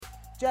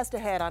Just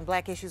ahead on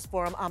Black Issues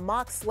Forum, a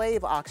mock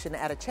slave auction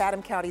at a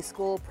Chatham County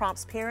school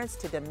prompts parents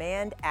to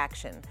demand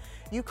action.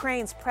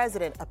 Ukraine's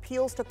president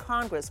appeals to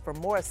Congress for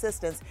more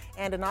assistance,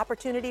 and an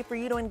opportunity for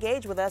you to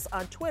engage with us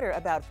on Twitter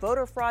about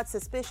voter fraud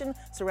suspicion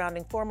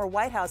surrounding former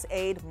White House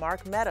aide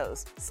Mark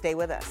Meadows. Stay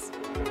with us.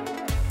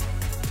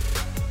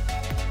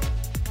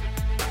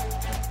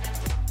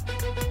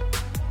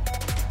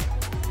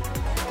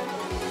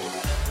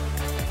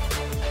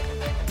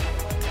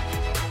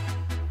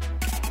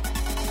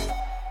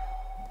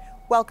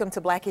 Welcome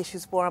to Black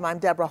Issues Forum. I'm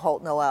Deborah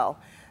Holt-Noel.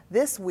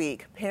 This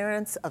week,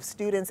 parents of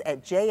students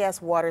at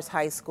J.S. Waters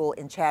High School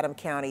in Chatham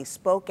County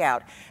spoke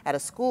out at a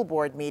school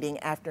board meeting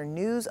after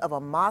news of a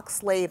mock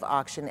slave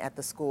auction at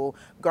the school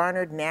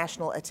garnered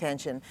national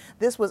attention.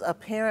 This was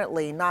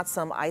apparently not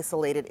some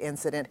isolated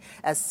incident,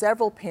 as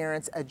several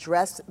parents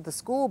addressed the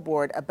school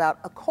board about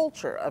a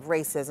culture of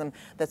racism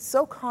that's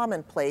so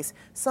commonplace,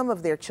 some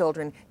of their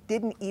children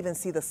didn't even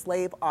see the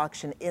slave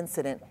auction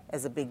incident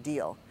as a big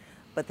deal.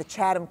 But the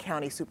Chatham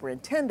County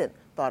superintendent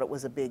thought it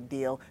was a big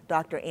deal.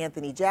 Dr.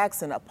 Anthony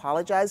Jackson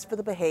apologized for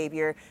the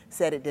behavior,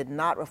 said it did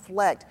not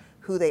reflect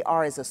who they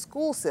are as a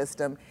school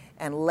system,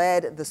 and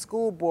led the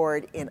school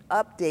board in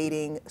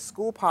updating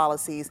school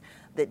policies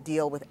that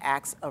deal with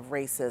acts of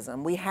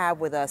racism. We have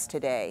with us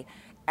today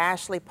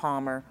Ashley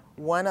Palmer,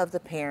 one of the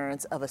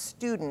parents of a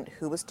student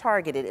who was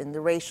targeted in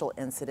the racial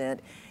incident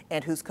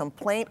and whose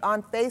complaint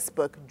on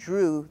Facebook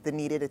drew the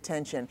needed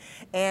attention.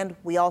 And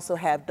we also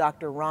have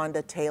Dr.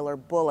 Rhonda Taylor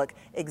Bullock,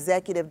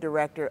 Executive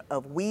Director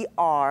of We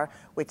Are,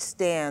 which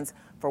stands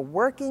for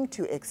Working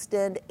to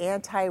Extend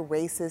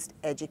Anti-Racist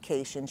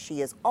Education. She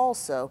is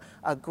also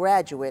a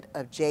graduate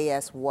of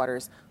J.S.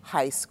 Waters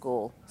High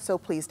School. So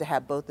pleased to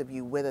have both of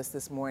you with us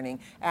this morning.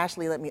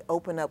 Ashley, let me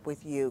open up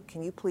with you.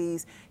 Can you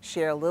please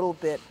share a little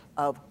bit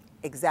of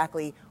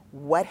exactly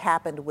what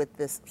happened with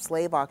this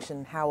slave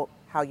auction, how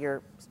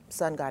your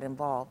son got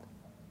involved?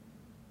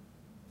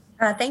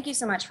 Thank you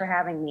so much for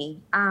having me.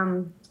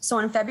 So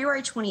on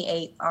February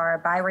 28th, our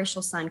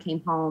biracial son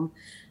came home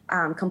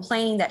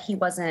complaining that he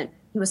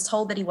was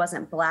told that he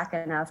wasn't Black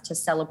enough to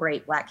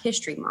celebrate Black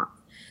History Month.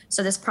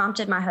 So this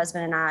prompted my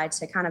husband and I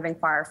to kind of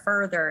inquire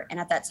further. And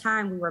at that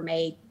time, we were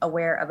made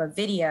aware of a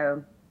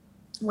video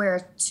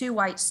where two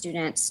white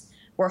students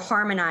were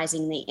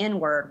harmonizing the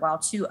N-word while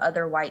two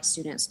other white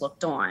students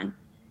looked on.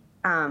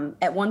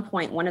 At one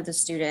point, one of the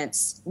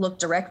students looked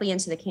directly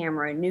into the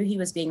camera, knew he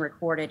was being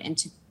recorded,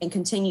 and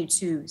continued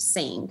to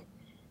sing.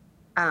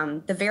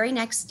 The very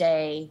next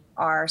day,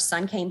 our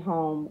son came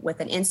home with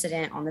an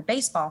incident on the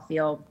baseball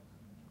field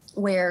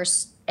where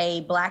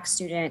a Black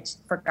student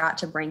forgot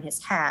to bring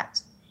his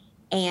hat.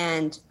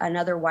 And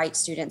another white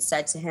student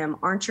said to him,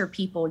 "Aren't your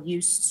people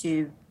used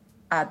to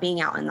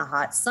being out in the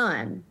hot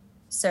sun?"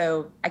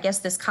 So I guess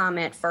this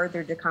comment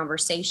furthered the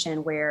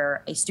conversation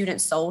where a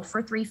student sold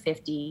for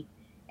 $350,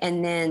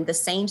 and then the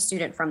same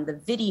student from the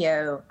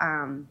video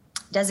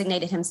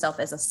designated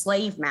himself as a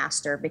slave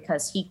master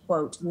because he,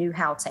 quote, knew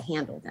how to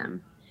handle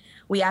them.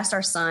 We asked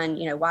our son,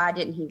 why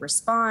didn't he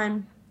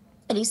respond?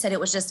 And he said it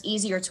was just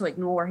easier to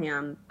ignore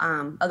him.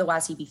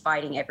 Otherwise, he'd be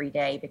fighting every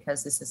day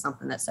because this is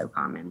something that's so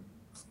common.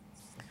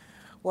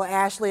 Well,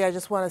 Ashley, I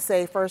just want to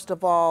say, first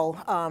of all,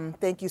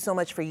 thank you so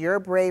much for your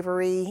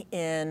bravery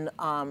in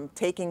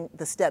taking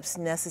the steps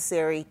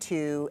necessary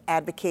to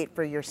advocate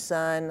for your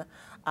son.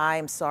 I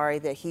am sorry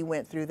that he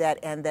went through that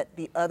and that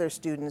the other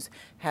students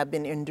have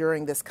been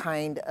enduring this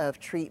kind of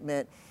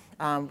treatment.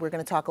 We're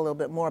going to talk a little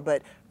bit more,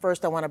 but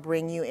first I want to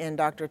bring you in,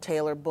 Dr.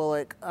 Taylor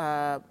Bullock.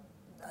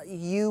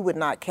 You would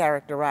not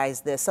characterize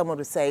this. Someone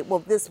would say, well,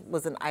 this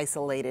was an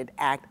isolated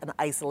act, an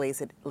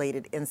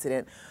isolated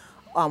incident.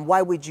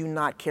 Why would you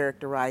not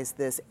characterize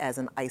this as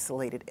an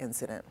isolated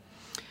incident?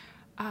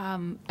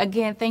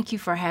 Again, thank you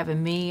for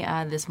having me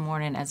this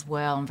morning as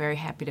well. I'm very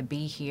happy to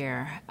be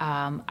here.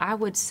 I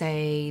would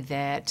say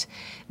that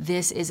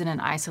this isn't an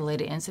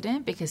isolated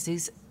incident because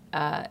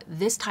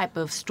this type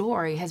of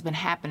story has been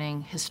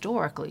happening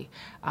historically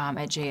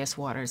at J.S.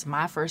 Waters.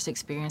 My first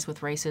experience with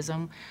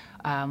racism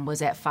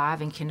was at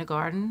 5 in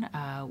kindergarten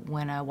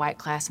when a white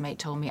classmate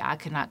told me I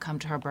could not come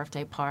to her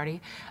birthday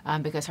party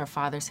because her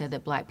father said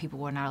that Black people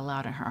were not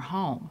allowed in her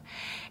home.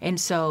 And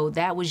so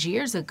that was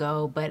years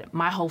ago, but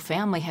my whole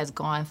family has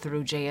gone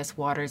through J.S.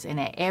 Waters, and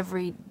at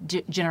every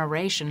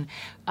generation,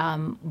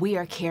 we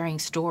are carrying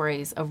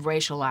stories of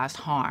racialized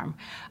harm.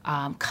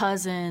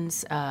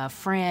 Cousins,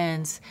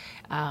 friends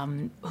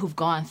who've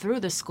gone through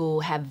the school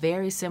have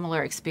very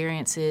similar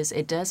experiences.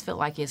 It does feel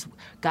like it's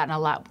gotten a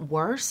lot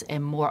worse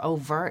and more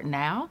overt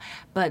now,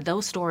 but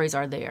those stories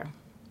are there.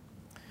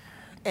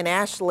 And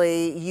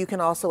Ashley, you can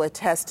also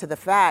attest to the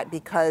fact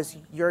because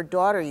your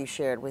daughter, you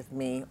shared with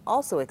me,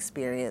 also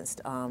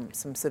experienced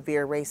some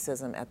severe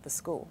racism at the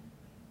school.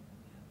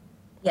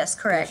 Yes,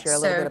 correct. Can you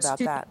share a little bit about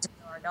that?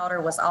 Our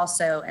daughter was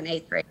also an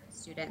 8th grade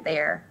student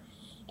there.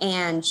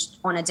 And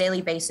on a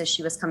daily basis,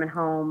 she was coming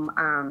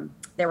home.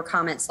 There were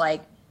comments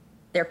like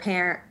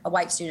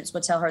white students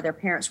would tell her their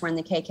parents were in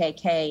the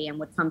KKK and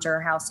would come to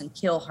her house and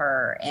kill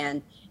her.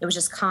 And it was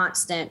just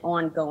constant,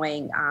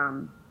 ongoing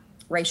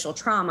racial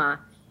trauma.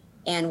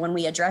 And when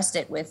we addressed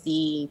it with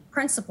the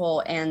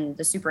principal and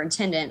the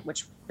superintendent,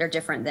 which they're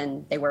different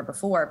than they were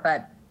before,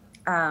 but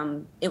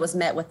it was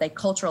met with a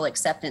cultural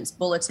acceptance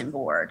bulletin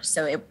board.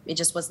 So it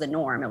just was the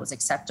norm. It was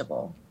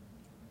acceptable.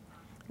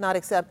 Not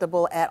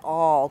acceptable at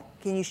all.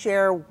 Can you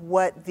share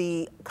what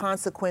the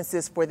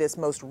consequences for this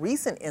most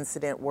recent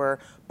incident were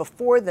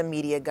before the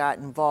media got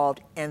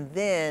involved, and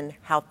then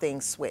how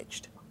things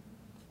switched?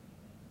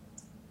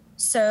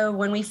 So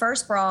when we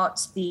first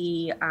brought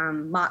the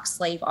mock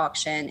slave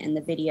auction and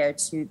the video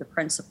to the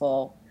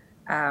principal,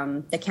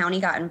 the county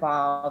got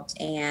involved,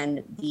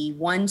 and the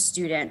one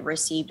student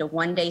received a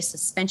 1-day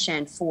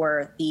suspension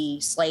for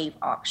the slave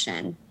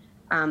auction.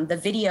 The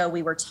video,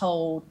 we were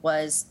told,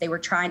 was they were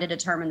trying to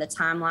determine the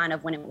timeline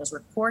of when it was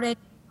recorded,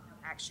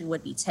 action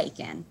would be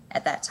taken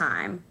at that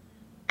time.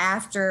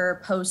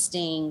 After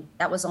posting,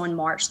 that was on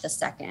March the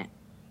 2nd.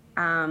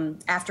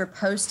 After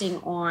posting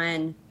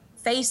on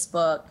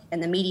Facebook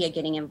and the media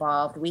getting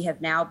involved, we have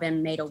now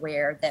been made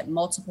aware that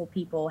multiple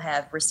people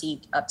have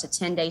received up to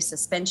 10-day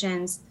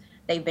suspensions.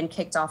 They've been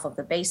kicked off of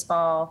the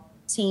baseball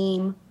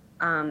team,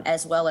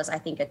 as well as I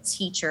think a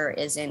teacher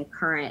is in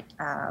current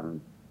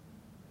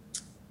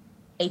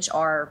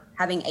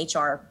having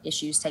HR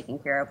issues taken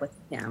care of with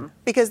him.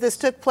 Because this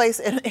took place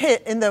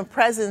in the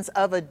presence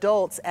of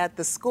adults at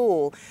the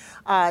school.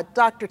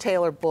 Dr.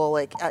 Taylor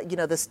Bullock,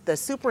 the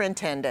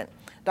superintendent,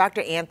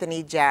 Dr.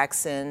 Anthony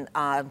Jackson,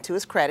 to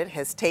his credit,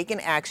 has taken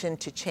action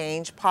to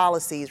change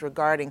policies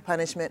regarding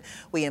punishment.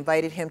 We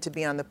invited him to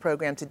be on the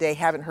program today.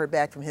 Haven't heard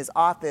back from his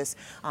office,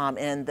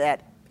 and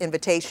that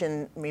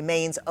invitation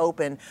remains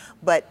open.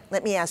 But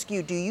let me ask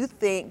you, do you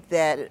think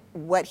that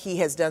what he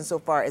has done so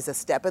far is a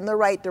step in the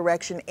right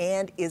direction,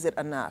 and is it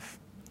enough?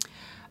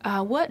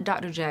 What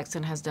Dr.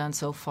 Jackson has done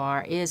so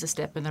far is a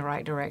step in the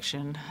right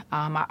direction.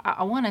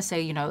 I want to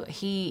say,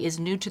 he is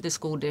new to the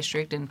school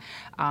district, and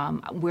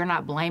we're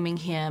not blaming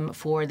him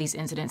for these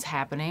incidents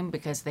happening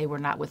because they were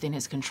not within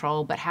his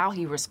control, but how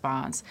he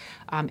responds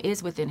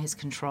is within his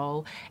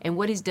control. And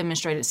what he's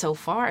demonstrated so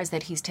far is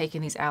that he's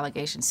taken these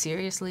allegations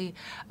seriously.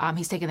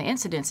 He's taken the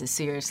incidences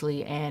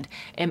seriously, and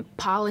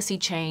policy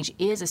change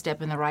is a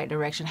step in the right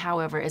direction.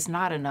 However, it's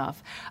not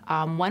enough.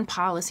 One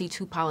policy,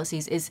 two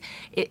policies,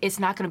 it's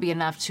not going to be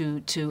enough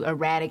to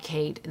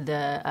eradicate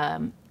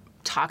the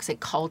toxic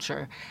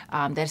culture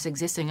that's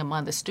existing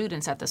among the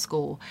students at the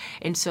school.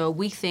 And so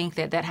we think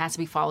that that has to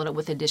be followed up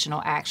with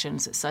additional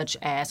actions such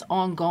as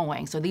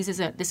ongoing. So this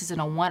isn't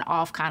a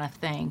one-off kind of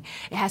thing.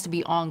 It has to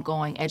be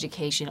ongoing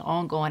education,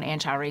 ongoing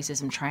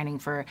anti-racism training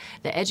for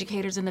the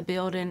educators in the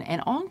building,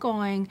 and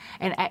ongoing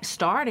and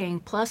starting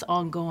plus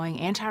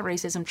ongoing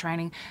anti-racism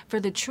training for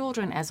the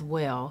children as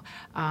well,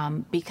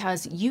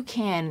 because you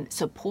can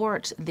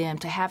support them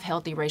to have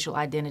healthy racial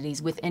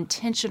identities with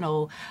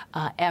intentional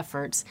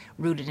efforts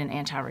rooted in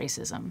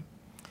anti-racism.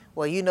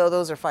 Well,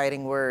 those are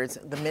fighting words.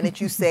 The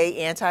minute you say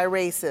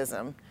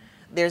anti-racism,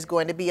 there's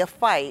going to be a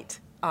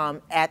fight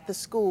at the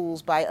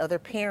schools by other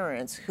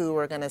parents who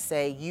are going to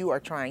say you are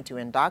trying to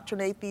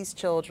indoctrinate these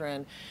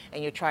children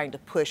and you're trying to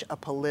push a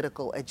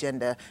political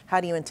agenda. How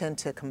do you intend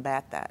to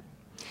combat that?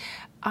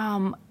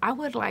 I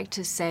would like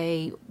to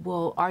say,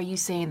 well, are you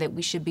saying that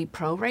we should be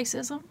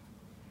pro-racism?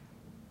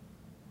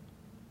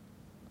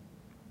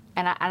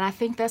 And I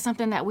think that's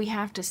something that we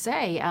have to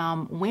say.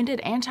 When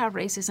did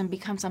anti-racism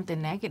become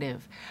something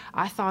negative?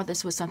 I thought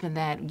this was something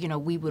that,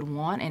 we would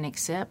want and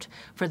accept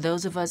for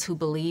those of us who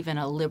believe in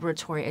a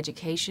liberatory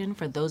education,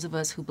 for those of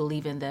us who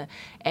believe in the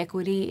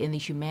equity and the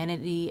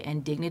humanity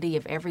and dignity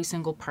of every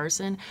single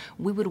person.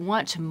 We would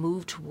want to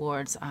move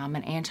towards an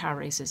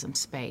anti-racism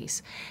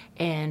space.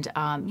 And,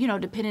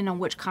 depending on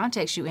which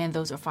context you're in,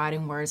 those are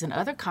fighting words. In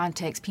other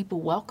contexts,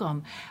 people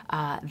welcome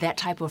that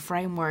type of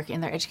framework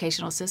in their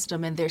educational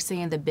system, and they're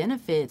seeing the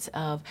benefits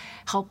of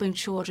helping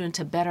children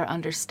to better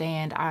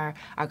understand our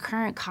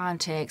current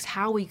context,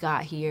 how we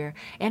got here,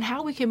 and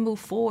how we can move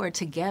forward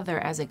together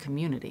as a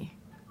community.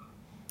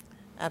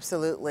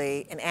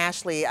 Absolutely. And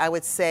Ashley, I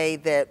would say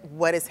that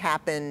what has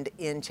happened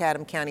in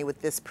Chatham County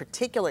with this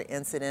particular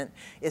incident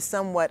is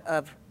somewhat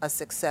of a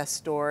success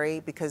story,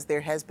 because there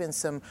has been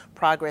some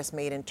progress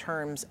made in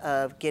terms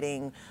of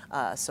getting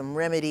some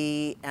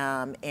remedy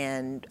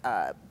and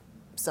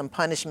some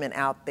punishment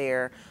out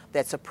there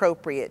that's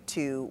appropriate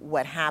to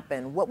what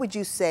happened. What would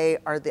you say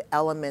are the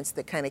elements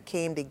that kind of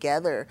came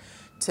together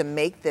to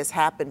make this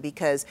happen?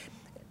 Because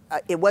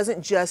it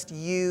wasn't just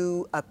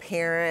you, a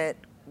parent,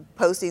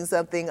 posting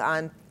something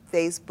on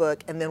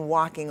Facebook and then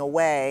walking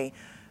away.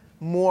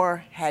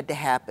 More had to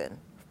happen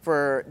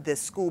for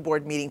this school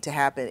board meeting to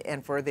happen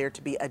and for there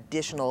to be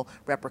additional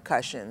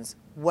repercussions.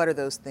 What are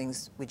those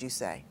things, would you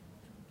say?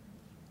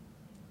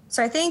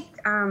 So I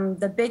think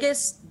the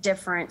biggest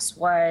difference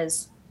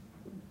was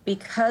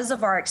because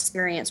of our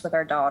experience with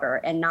our daughter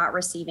and not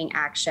receiving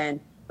action.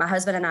 My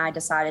husband and I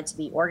decided to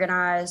be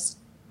organized.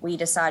 We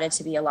decided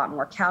to be a lot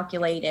more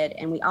calculated.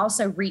 And we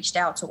also reached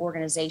out to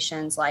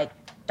organizations like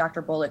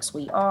Dr. Bullock's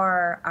We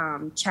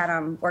Are,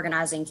 Chatham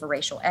Organizing for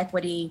Racial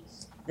Equity,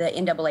 the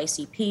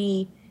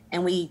NAACP.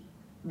 And we,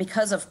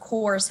 because of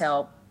CORE's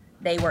help,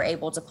 they were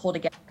able to pull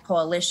together a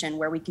coalition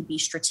where we could be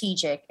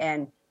strategic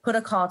and put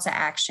a call to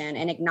action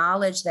and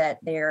acknowledge that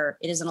it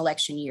is an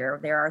election year.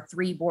 There are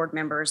 3 board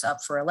members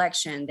up for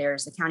election.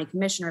 There's the county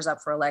commissioners up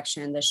for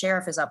election. The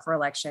sheriff is up for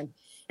election.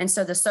 And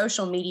so the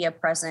social media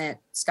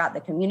presence got the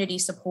community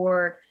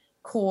support.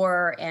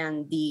 CORE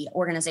and the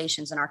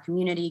organizations in our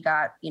community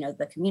got,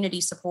 the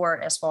community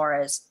support as far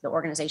as the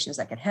organizations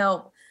that could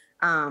help.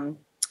 And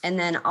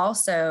then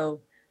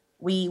also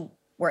we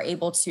were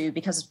able to,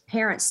 because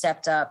parents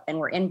stepped up and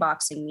were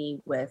inboxing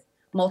me with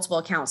multiple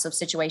accounts of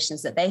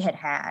situations that they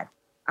had.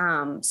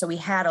 So we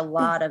had a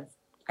lot of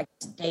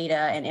data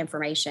and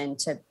information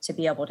to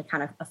be able to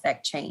kind of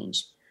affect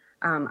change.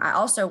 I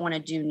also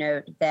want to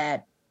note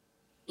that,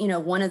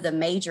 one of the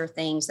major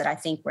things that I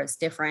think was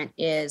different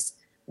is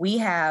we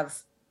have,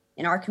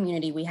 in our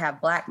community, we have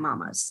Black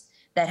mamas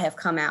that have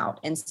come out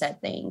and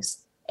said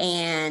things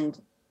and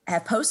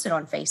have posted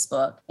on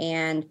Facebook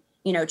and,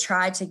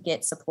 tried to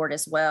get support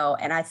as well.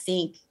 And I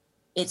think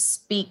it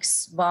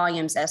speaks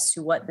volumes as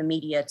to what the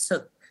media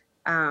took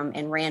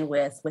and ran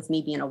with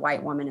me being a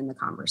white woman in the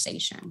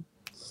conversation.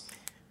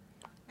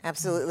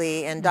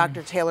 Absolutely. And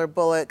Dr. Taylor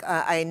Bullock,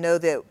 I know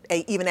that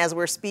even as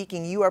we're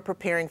speaking, you are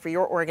preparing for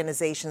your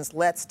organization's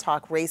Let's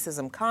Talk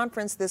Racism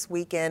conference this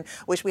weekend.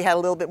 Wish we had a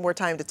little bit more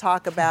time to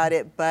talk about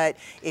it, but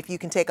if you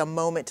can take a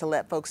moment to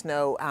let folks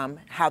know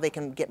how they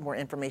can get more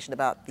information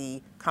about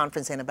the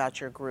conference and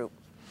about your group.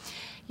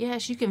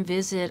 Yes, you can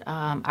visit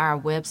our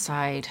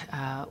website,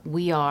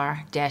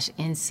 weare-nc.org.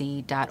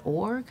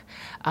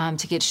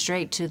 To get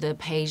straight to the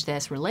page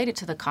that's related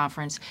to the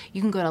conference,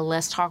 you can go to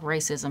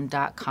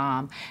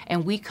letstalkracism.com.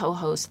 And we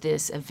co-host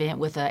this event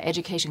with an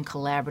education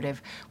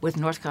collaborative with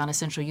North Carolina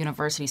Central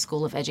University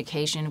School of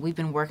Education. We've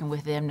been working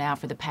with them now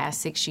for the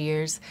past 6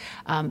 years,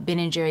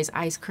 Ben & Jerry's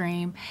Ice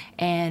Cream,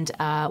 and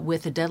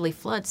with the Dudley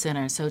Flood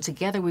Center. So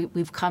together,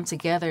 we've come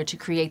together to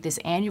create this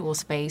annual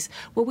space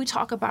where we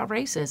talk about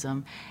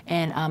racism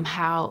and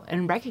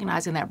and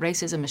recognizing that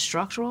racism is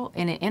structural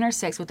and it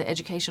intersects with the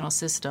educational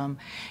system.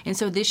 And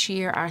so this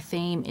year, our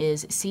theme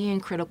is seeing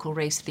critical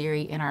race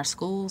theory in our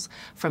schools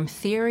from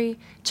theory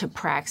to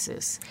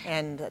praxis.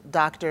 And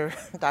Dr.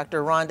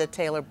 Rhonda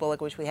Taylor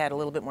Bullock, wish we had a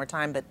little bit more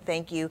time, but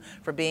thank you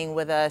for being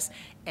with us.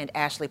 And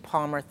Ashley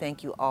Palmer,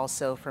 thank you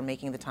also for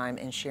making the time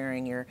and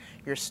sharing your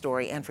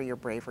story and for your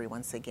bravery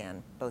once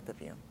again, both of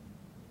you.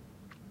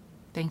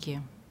 Thank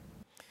you.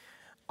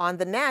 On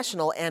the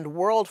national and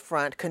world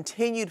front,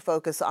 continued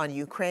focus on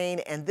Ukraine,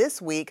 and this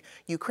week,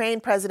 Ukraine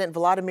President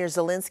Volodymyr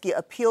Zelensky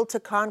appealed to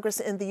Congress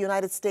in the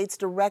United States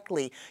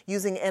directly.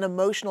 Using an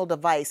emotional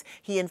device,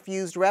 he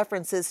infused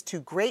references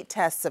to great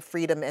tests of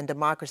freedom and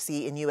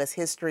democracy in U.S.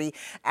 history,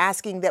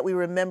 asking that we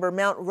remember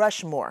Mount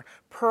Rushmore,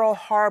 Pearl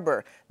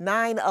Harbor,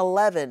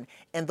 9/11,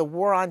 and the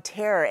War on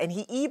Terror, and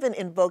he even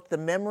invoked the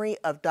memory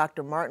of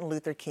Dr. Martin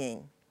Luther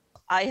King.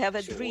 I have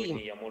a dream.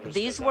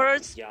 These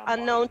words are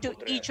known to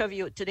each of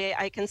you. Today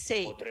I can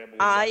say,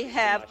 I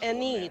have a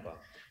need.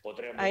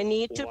 I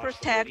need to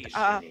protect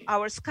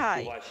our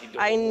sky.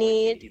 I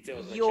need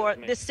your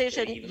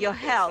decision, your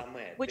help,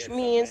 which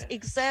means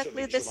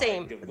exactly the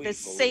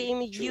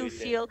same you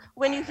feel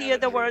when you hear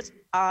the words,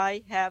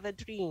 I have a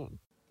dream.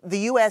 The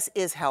U.S.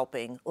 is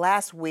helping.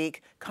 Last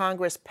week,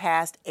 Congress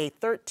passed a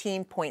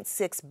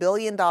 $13.6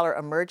 billion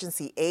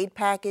emergency aid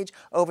package.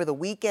 Over the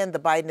weekend, the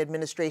Biden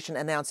administration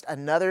announced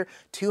another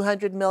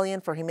 $200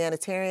 million for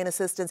humanitarian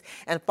assistance.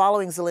 And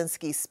following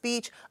Zelensky's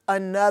speech,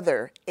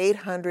 another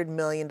 $800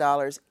 million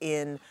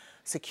in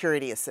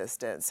security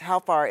assistance. How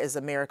far is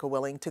America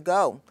willing to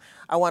go?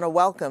 I want to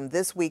welcome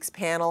this week's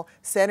panel,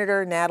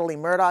 Senator Natalie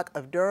Murdock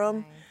of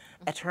Durham,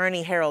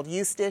 Attorney Harold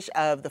Eustache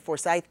of the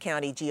Forsyth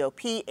County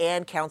GOP,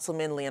 and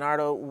Councilman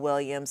Leonardo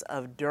Williams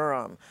of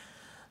Durham.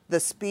 The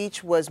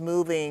speech was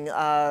moving.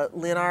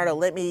 Leonardo,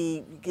 let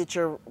me get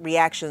your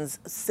reactions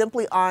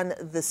simply on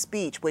the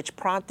speech, which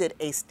prompted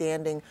a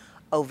standing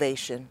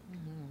ovation.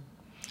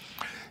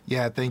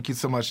 Yeah, thank you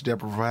so much,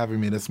 Deborah, for having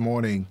me this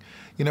morning.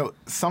 You know,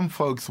 some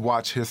folks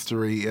watch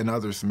history and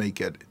others make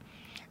it.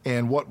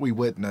 And what we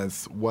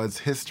witnessed was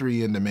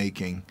history in the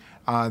making.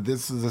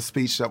 This is a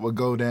speech that will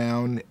go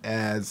down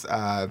as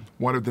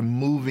one of the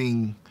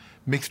moving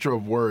mixture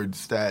of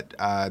words that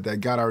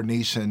got our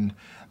nation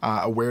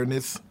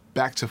awareness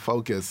back to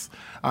focus.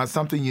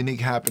 Something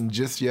unique happened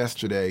just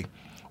yesterday.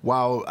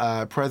 While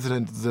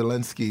President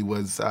Zelensky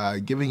was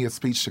giving his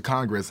speech to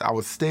Congress, I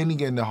was standing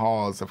in the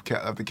halls of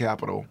the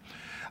Capitol,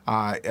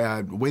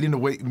 waiting to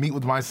meet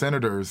with my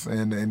senators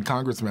and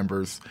Congress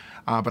members.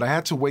 But I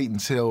had to wait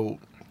until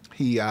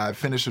he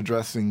finished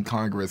addressing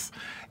Congress.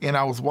 And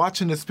I was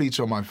watching the speech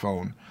on my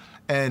phone,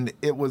 and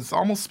it was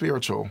almost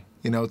spiritual,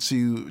 you know,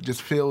 to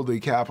just feel the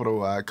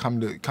Capitol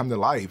come to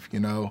life, you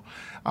know,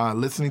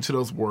 listening to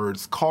those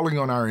words, calling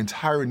on our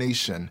entire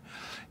nation,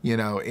 you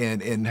know,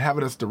 and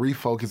having us to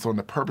refocus on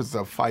the purpose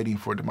of fighting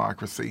for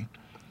democracy.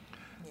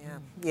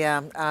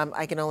 Yeah,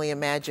 I can only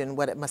imagine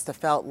what it must have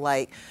felt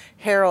like.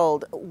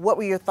 Harold, what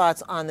were your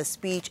thoughts on the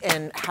speech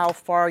and how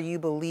far you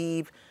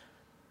believe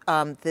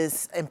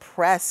this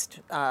impressed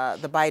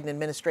the Biden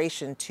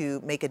administration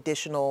to make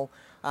additional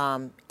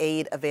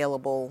aid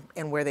available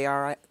and where they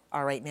are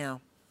right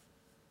now.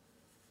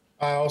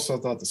 I also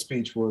thought the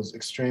speech was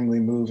extremely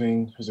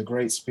moving. It was a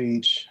great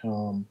speech.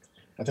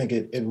 I think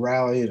it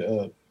rallied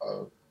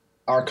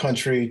our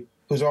country,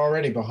 who's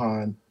already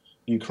behind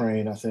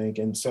Ukraine, I think.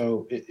 And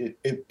so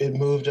it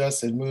moved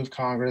us, it moved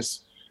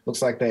Congress.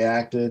 Looks like they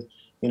acted.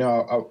 You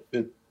know,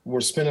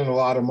 we're spending a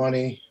lot of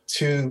money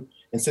and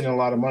sending a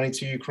lot of money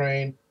to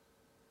Ukraine.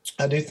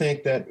 I do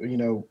think that, you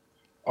know,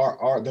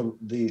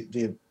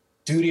 the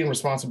duty and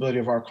responsibility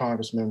of our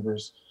Congress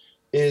members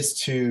is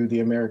to the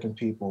American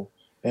people.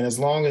 And as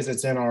long as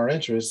it's in our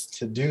interest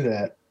to do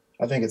that,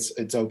 I think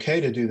it's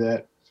okay to do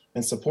that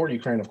and support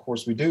Ukraine. Of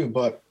course we do.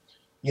 But,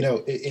 you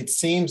know, it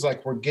seems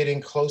like we're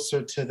getting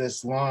closer to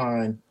this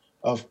line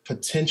of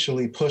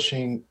potentially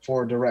pushing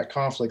for a direct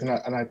conflict.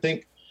 And I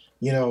think,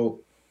 you know,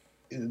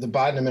 the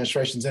Biden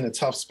administration's in a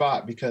tough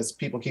spot because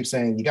people keep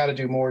saying, you got to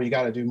do more, you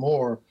got to do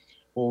more.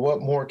 Well,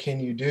 what more can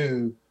you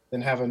do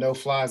than have a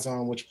no-fly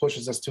zone, which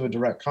pushes us to a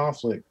direct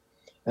conflict?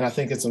 And I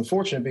think it's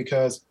unfortunate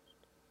because,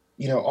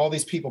 you know, all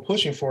these people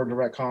pushing for a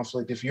direct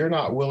conflict, if you're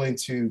not willing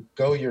to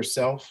go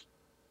yourself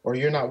or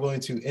you're not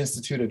willing to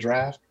institute a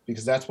draft,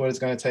 because that's what it's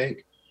going to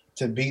take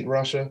to beat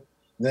Russia,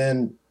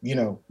 then, you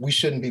know, we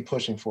shouldn't be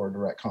pushing for a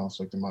direct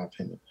conflict, in my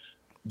opinion.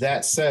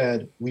 That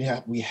said, we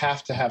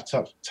have to have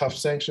tough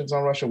sanctions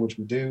on Russia, which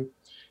we do,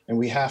 and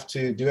we have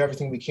to do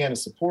everything we can to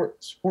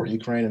support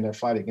Ukraine in their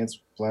fight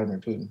against Vladimir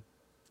Putin.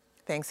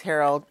 Thanks,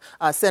 Harold.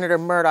 Senator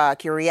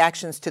Murdoch, your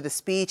reactions to the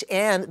speech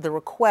and the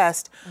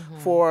request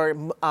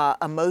for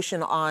a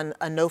motion on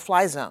a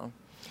no-fly zone.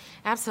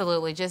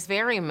 Absolutely. Just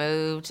very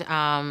moved.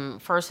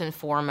 First and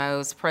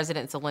foremost,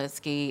 President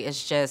Zelensky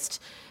is just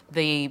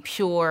the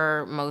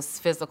pure,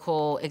 most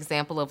physical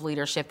example of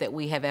leadership that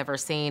we have ever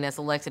seen as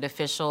elected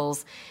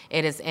officials.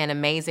 It is an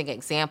amazing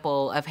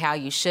example of how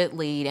you should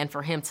lead, and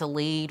for him to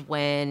lead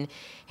when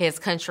his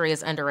country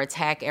is under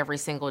attack every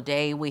single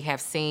day. We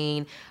have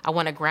seen, I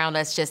want to ground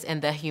us just in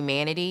the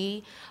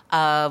humanity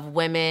of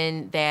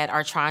women that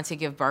are trying to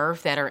give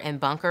birth, that are in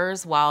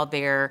bunkers while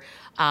they're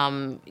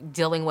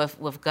dealing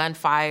with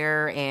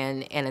gunfire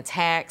and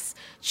attacks,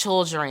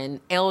 children,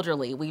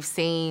 elderly. We've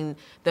seen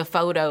the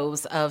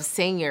photos of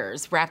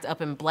seniors wrapped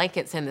up in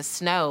blankets in the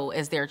snow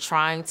as they're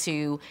trying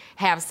to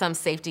have some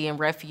safety and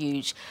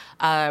refuge.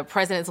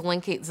 President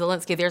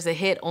Zelensky, there's a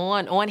hit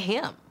on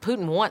him.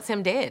 Putin wants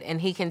him dead,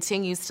 and he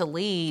continues to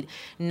lead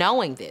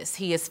knowing this.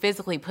 He has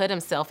physically put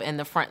himself in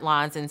the front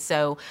lines, and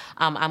so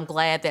I'm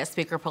glad that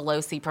Speaker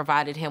Pelosi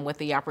provided him with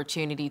the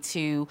opportunity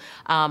to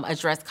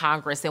address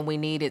Congress, and we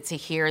needed to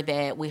hear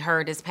that. We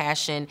heard his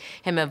passion,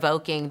 him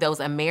evoking those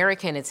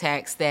American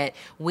attacks that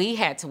we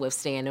had to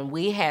withstand and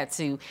we had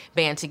to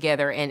band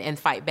together and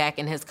fight back,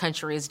 and his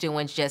country is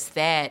doing just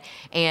that.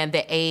 And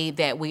the aid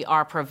that we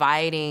are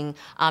providing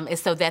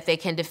is so that they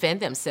can defend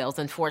themselves.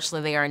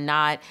 Unfortunately, they are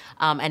not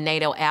a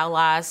NATO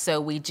ally,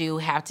 so we do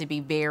have to be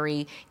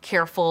very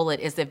careful. It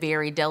is a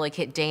very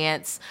delicate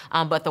dance,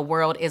 but the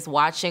world is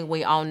watching.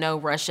 We all know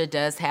Russia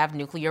does have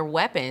nuclear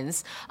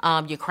weapons.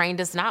 Ukraine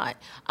does not.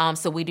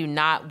 So we do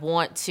not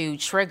want to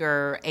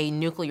trigger a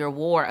nuclear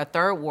war, a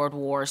third world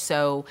war.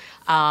 So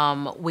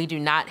we do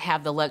not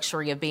have the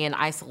luxury of being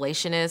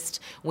isolationist.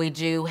 We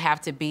do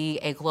have to be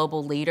a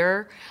global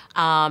leader.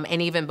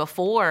 And even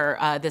before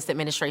this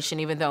administration,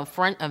 even though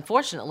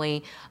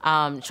unfortunately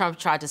Trump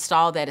tried to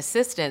stall that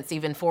assistance,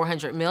 even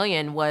 $400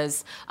 million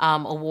was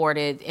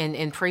awarded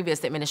in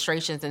previous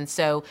administrations. And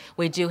so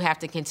we do have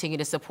to continue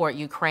to support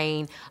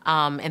Ukraine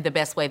in the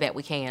best way that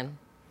we can.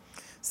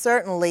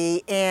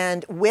 Certainly,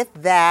 and with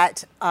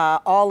that,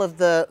 all of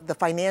the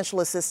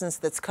financial assistance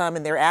that's come,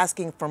 and they're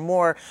asking for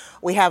more.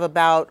 We have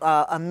about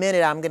a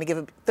minute. I'm going to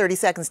give 30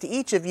 seconds to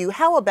each of you.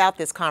 How about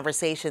this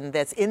conversation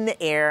that's in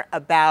the air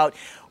about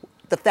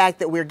the fact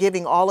that we're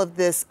giving all of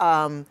this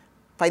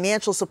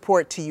financial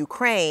support to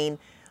Ukraine,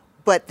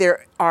 but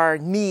there are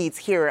needs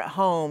here at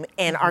home,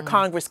 and our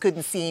Congress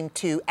couldn't seem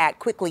to act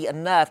quickly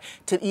enough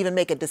to even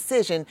make a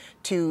decision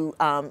to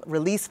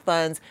release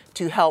funds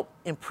to help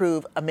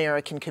improve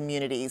American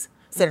communities.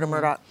 Senator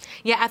Murdoch.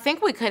 Yeah, I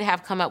think we could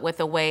have come up with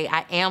a way.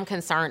 I am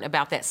concerned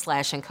about that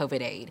slash in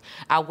COVID aid.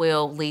 I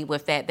will lead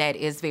with that. That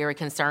is very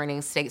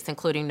concerning. States,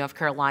 including North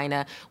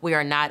Carolina, we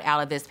are not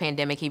out of this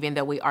pandemic, even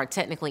though we are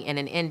technically in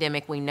an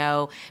endemic. We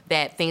know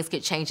that things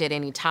could change at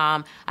any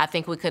time. I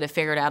think we could have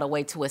figured out a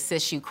way to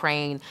assist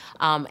Ukraine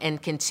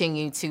and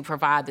continue to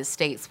provide the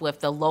states with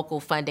the local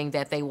funding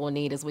that they will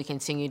need as we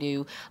continue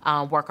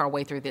to work our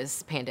way through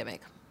this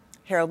pandemic.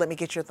 Harold, let me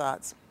get your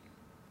thoughts.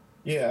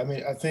 Yeah, I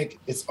mean, I think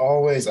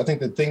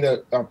the thing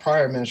that our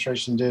prior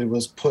administration did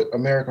was put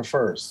America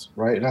first,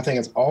 right? And I think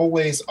it's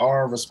always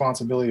our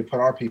responsibility to put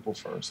our people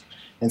first.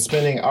 And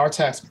spending our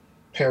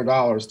taxpayer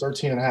dollars,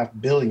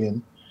 $13.5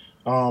 billion,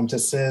 to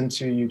send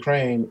to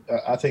Ukraine,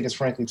 I think is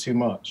frankly too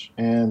much.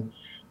 And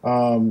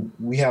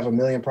we have a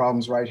million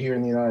problems right here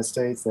in the United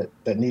States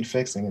that need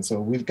fixing. And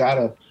so we've got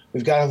to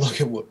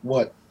look at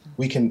what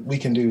we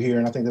can do here.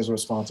 And I think there's a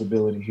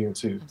responsibility here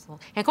too.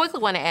 Absolutely. And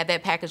quickly want to add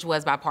that package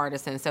was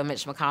bipartisan. So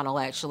Mitch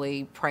McConnell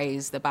actually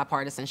praised the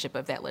bipartisanship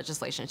of that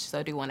legislation. So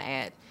I do want to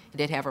add, it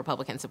did have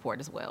Republican support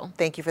as well.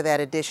 Thank you for that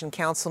addition.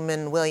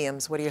 Councilman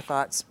Williams, what are your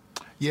thoughts?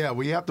 Yeah,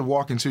 we have to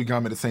walk and chew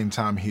gum at the same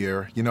time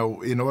here. You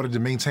know, in order to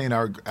maintain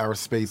our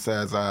space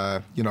as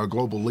a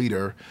global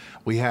leader,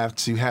 we have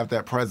to have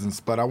that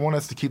presence. But I want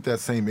us to keep that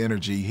same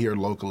energy here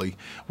locally.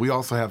 We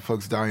also have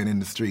folks dying in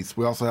the streets.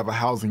 We also have a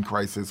housing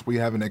crisis. We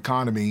have an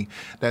economy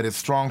that is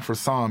strong for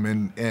some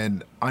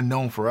and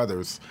unknown for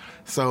others.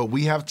 So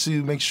we have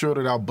to make sure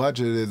that our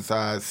budget is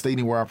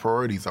stating where our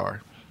priorities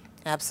are.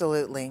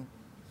 Absolutely.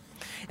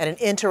 And an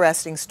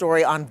interesting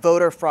story on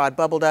voter fraud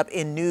bubbled up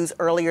in news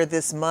earlier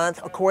this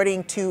month.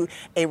 According to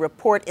a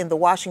report in the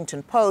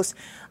Washington Post,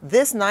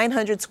 this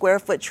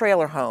 900-square-foot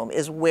trailer home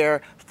is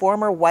where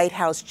former White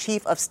House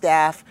Chief of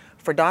Staff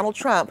for Donald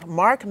Trump,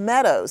 Mark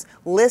Meadows,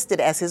 listed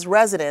as his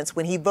residence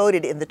when he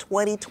voted in the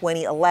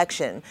 2020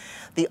 election.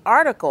 The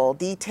article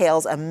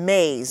details a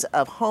maze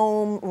of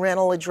home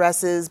rental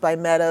addresses by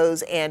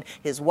Meadows and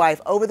his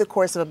wife over the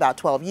course of about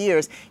 12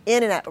 years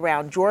in and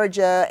around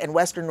Georgia and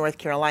western North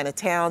Carolina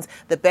towns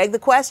that beg the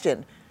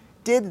question,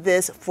 did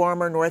this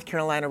former North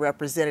Carolina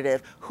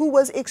representative, who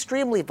was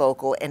extremely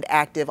vocal and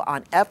active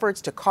on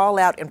efforts to call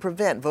out and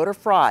prevent voter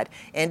fraud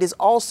and is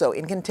also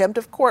in contempt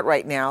of court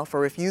right now for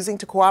refusing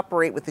to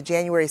cooperate with the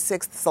January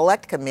 6th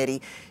Select Committee,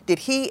 did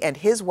he and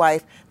his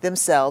wife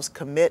themselves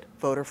commit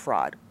voter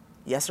fraud?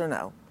 Yes or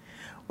no?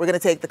 We're going to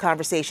take the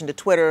conversation to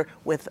Twitter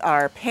with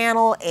our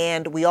panel,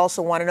 and we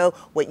also want to know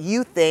what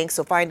you think.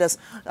 So find us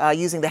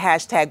using the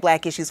hashtag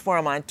Black Issues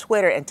Forum on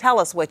Twitter and tell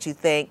us what you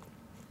think.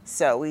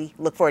 So we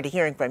look forward to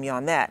hearing from you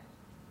on that.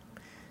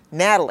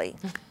 Natalie,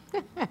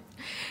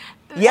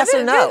 yes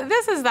or no?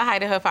 This is the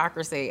height of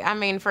hypocrisy. I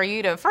mean, for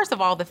you to, first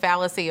of all, the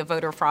fallacy of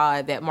voter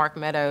fraud that Mark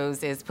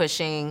Meadows is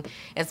pushing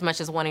as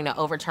much as wanting to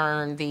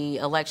overturn the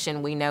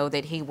election. We know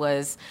that he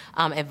was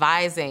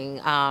advising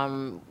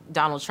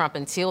Donald Trump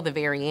until the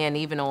very end,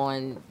 even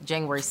on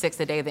January 6th,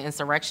 the day of the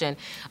insurrection.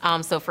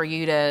 So for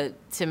you to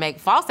make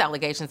false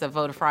allegations of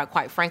voter fraud,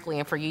 quite frankly,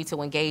 and for you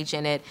to engage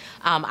in it,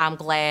 I'm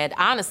glad,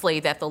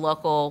 honestly, that the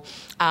local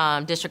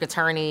district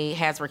attorney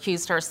has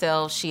recused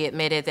herself. She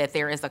admitted that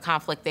there is a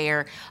conflict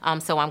there.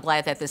 So I'm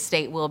glad that the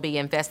state will be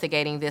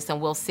investigating this,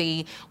 and we'll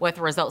see what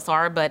the results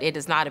are. But it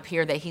does not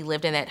appear that he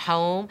lived in that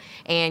home,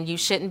 and you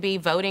shouldn't be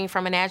voting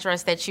from an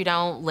address that you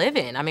don't live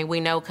in. I mean,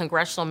 we know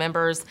congressional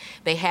members,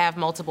 they have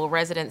multiple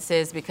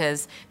residences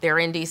because they're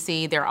in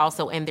D.C., they're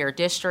also in their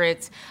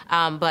districts.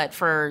 But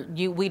for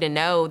we to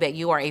know that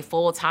you are a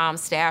full-time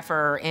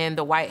staffer in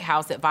the White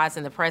House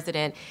advising the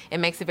president, it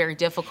makes it very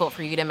difficult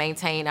for you to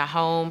maintain a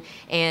home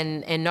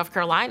in North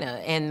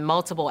Carolina and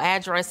multiple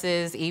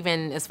addresses,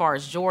 even as far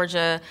as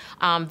Georgia.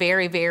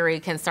 Very, very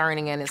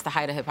concerning, and it's the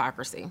height of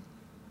hypocrisy.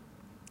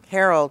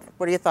 Harold,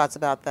 what are your thoughts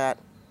about that?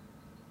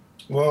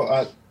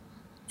 Well,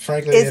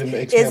 frankly,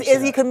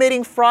 is he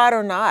committing fraud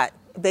or not,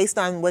 based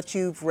on what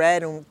you've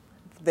read and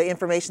the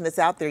information that's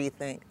out there, you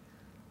think?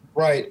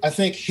 Right. I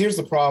think here's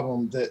the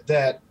problem,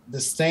 that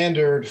the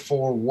standard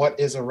for what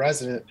is a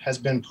resident has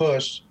been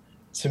pushed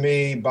to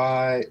me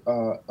by,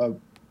 the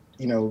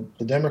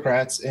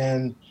Democrats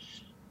and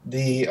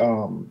the,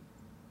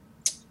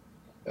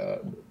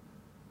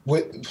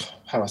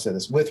 how do I say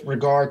this? With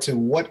regard to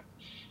what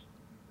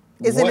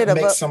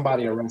makes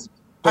somebody a resident.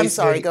 I'm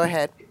sorry, go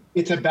ahead.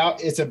 It's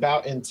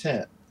about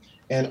intent.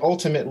 And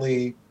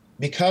ultimately,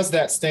 because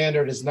that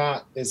standard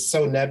is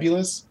so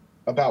nebulous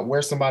about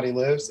where somebody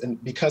lives,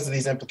 and because of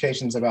these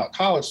implications about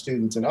college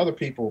students and other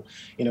people,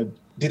 do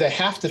they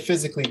have to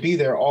physically be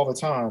there all the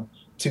time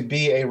to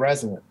be a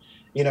resident?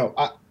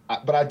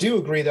 But I do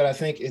agree that I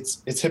think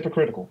it's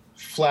hypocritical,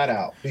 flat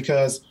out,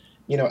 because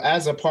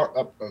as a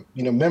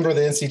member of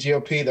the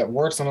NCGOP that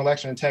works on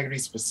election integrity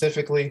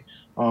specifically,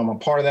 I'm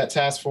part of that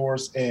task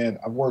force, and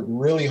I've worked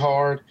really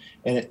hard,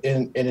 and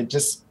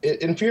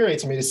it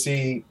infuriates me to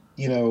see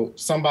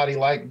somebody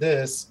like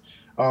this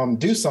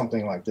do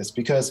something like this,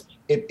 because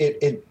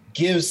it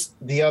gives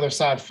the other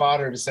side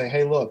fodder to say,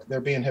 hey, look, they're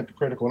being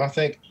hypocritical. And I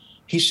think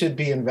he should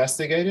be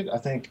investigated. I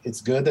think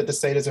it's good that the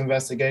state is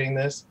investigating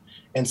this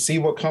and see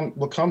what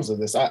comes of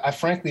this. I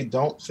frankly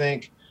don't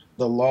think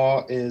the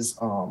law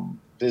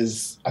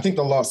I think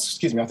the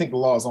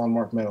law is on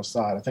Mark Meadows'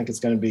 side. I think it's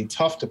going to be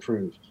tough to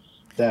prove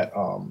that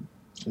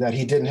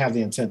he didn't have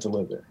the intent to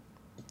live there.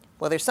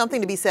 Well, there's something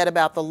to be said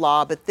about the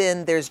law, but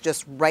then there's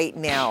just right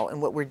now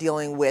and what we're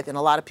dealing with. And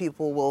a lot of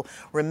people will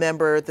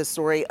remember the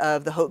story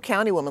of the Hope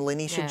County woman,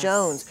 Lanisha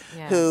Jones,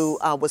 who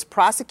was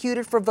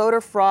prosecuted for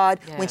voter fraud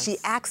when she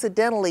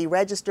accidentally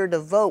registered to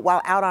vote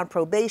while out on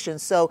probation.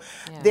 So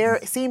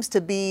there seems to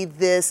be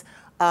this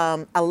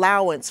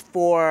allowance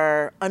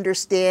for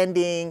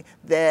understanding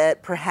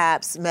that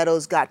perhaps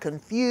Meadows got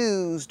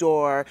confused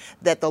or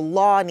that the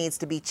law needs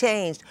to be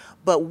changed.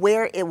 But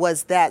where it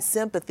was that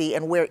sympathy,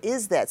 and where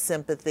is that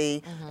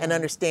sympathy and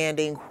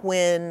understanding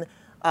when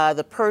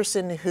the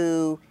person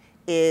who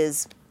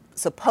is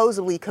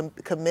supposedly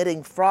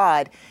committing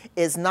fraud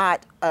is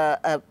not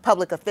a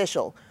public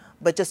official,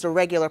 but just a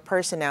regular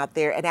person out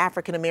there, an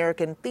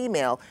African-American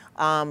female.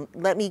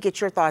 Let me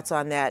get your thoughts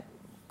on that,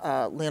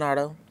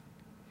 Leonardo.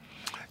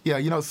 Yeah,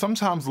 you know,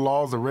 sometimes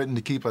laws are written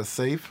to keep us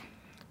safe,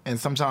 and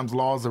sometimes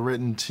laws are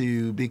written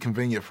to be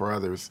convenient for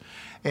others.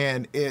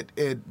 And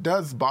it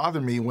does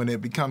bother me when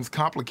it becomes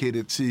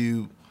complicated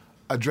to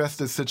address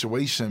this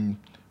situation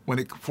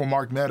for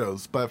Mark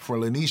Meadows, but for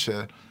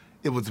Lanisha,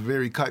 it was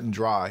very cut and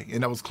dry,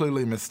 and that was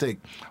clearly a mistake.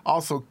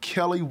 Also,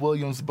 Kelly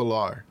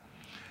Williams-Ballard,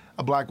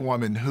 a black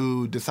woman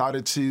who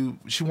decided she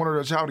wanted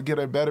her child to get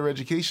a better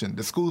education.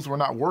 The schools were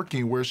not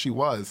working where she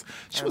was.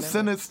 She was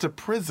sentenced to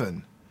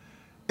prison.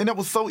 And it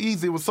was so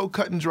easy. It was so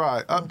cut and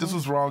dry. This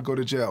was wrong, go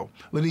to jail.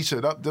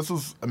 Lanisha, this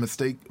was a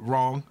mistake,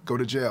 wrong, go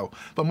to jail.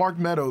 But Mark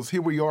Meadows,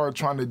 here we are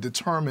trying to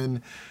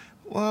determine,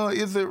 well,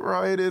 is it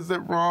right? Is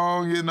it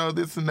wrong? You know,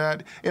 this and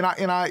that.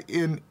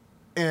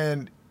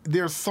 And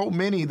there's so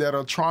many that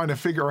are trying to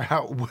figure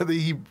out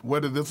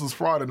whether this was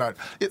fraud or not.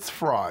 It's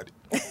fraud.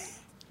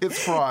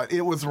 It's fraud.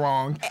 It was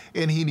wrong,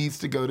 and he needs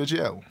to go to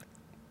jail.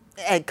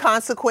 And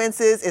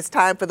consequences, it's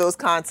time for those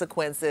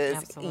consequences.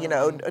 Absolutely. You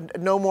know,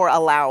 no more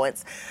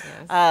allowance.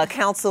 Yes.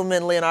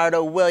 Councilman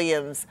Leonardo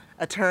Williams,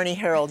 Attorney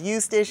Harold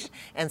Eustace,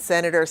 and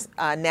Senator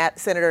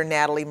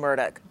Natalie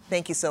Murdock.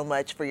 Thank you so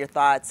much for your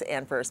thoughts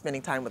and for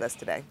spending time with us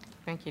today.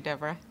 Thank you,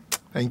 Deborah.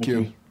 Thank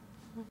you.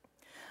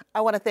 I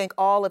want to thank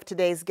all of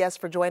today's guests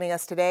for joining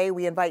us today.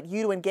 We invite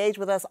you to engage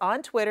with us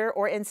on Twitter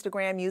or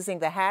Instagram using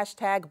the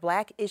hashtag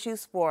Black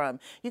Issues Forum.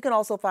 You can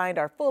also find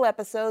our full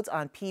episodes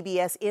on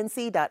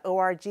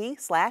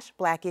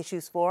pbsnc.org/Black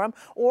Issues Forum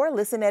or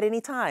listen at any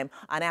time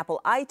on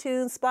Apple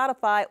iTunes,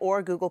 Spotify,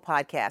 or Google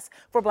Podcasts.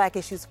 For Black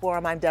Issues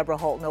Forum, I'm Deborah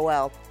Holt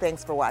Noel.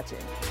 Thanks for watching.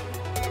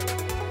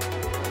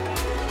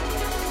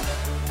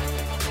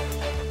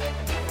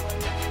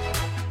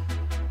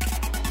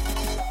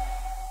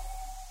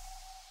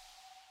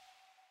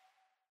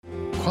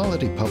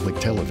 Quality public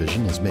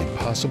television is made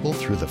possible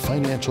through the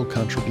financial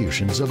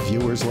contributions of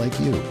viewers like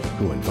you,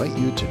 who invite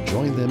you to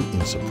join them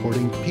in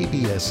supporting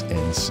PBS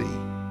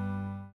NC.